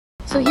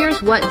So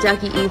here's what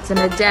Ducky eats in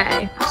a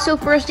day. So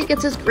first he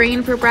gets his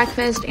grain for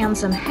breakfast and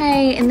some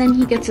hay, and then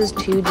he gets his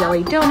 2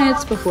 jelly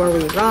donuts before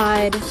we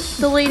ride.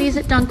 The ladies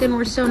at Dunkin'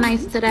 were so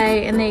nice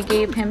today, and they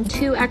gave him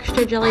 2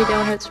 extra jelly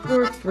donuts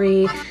for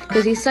free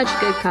because he's such a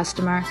good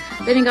customer.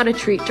 Then he got a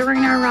treat during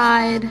our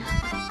ride.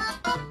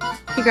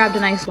 He grabbed a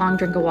nice long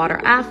drink of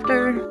water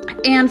after,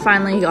 and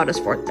finally he got his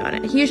 4th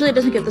donut. He usually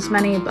doesn't get this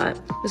many, but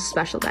it was a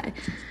special day.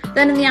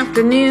 Then in the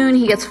afternoon,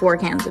 he gets 4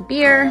 cans of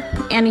beer,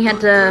 and he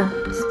had to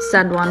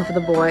send one for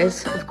the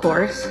boys, of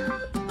course.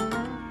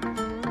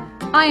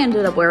 I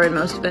ended up wearing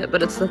most of it,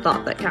 but it's the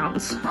thought that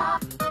counts.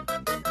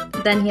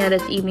 Then he had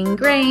his evening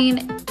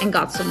grain and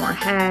got some more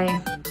hay.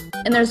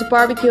 And there's a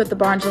barbecue at the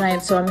barn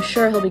tonight, so I'm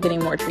sure he'll be getting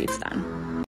more treats then.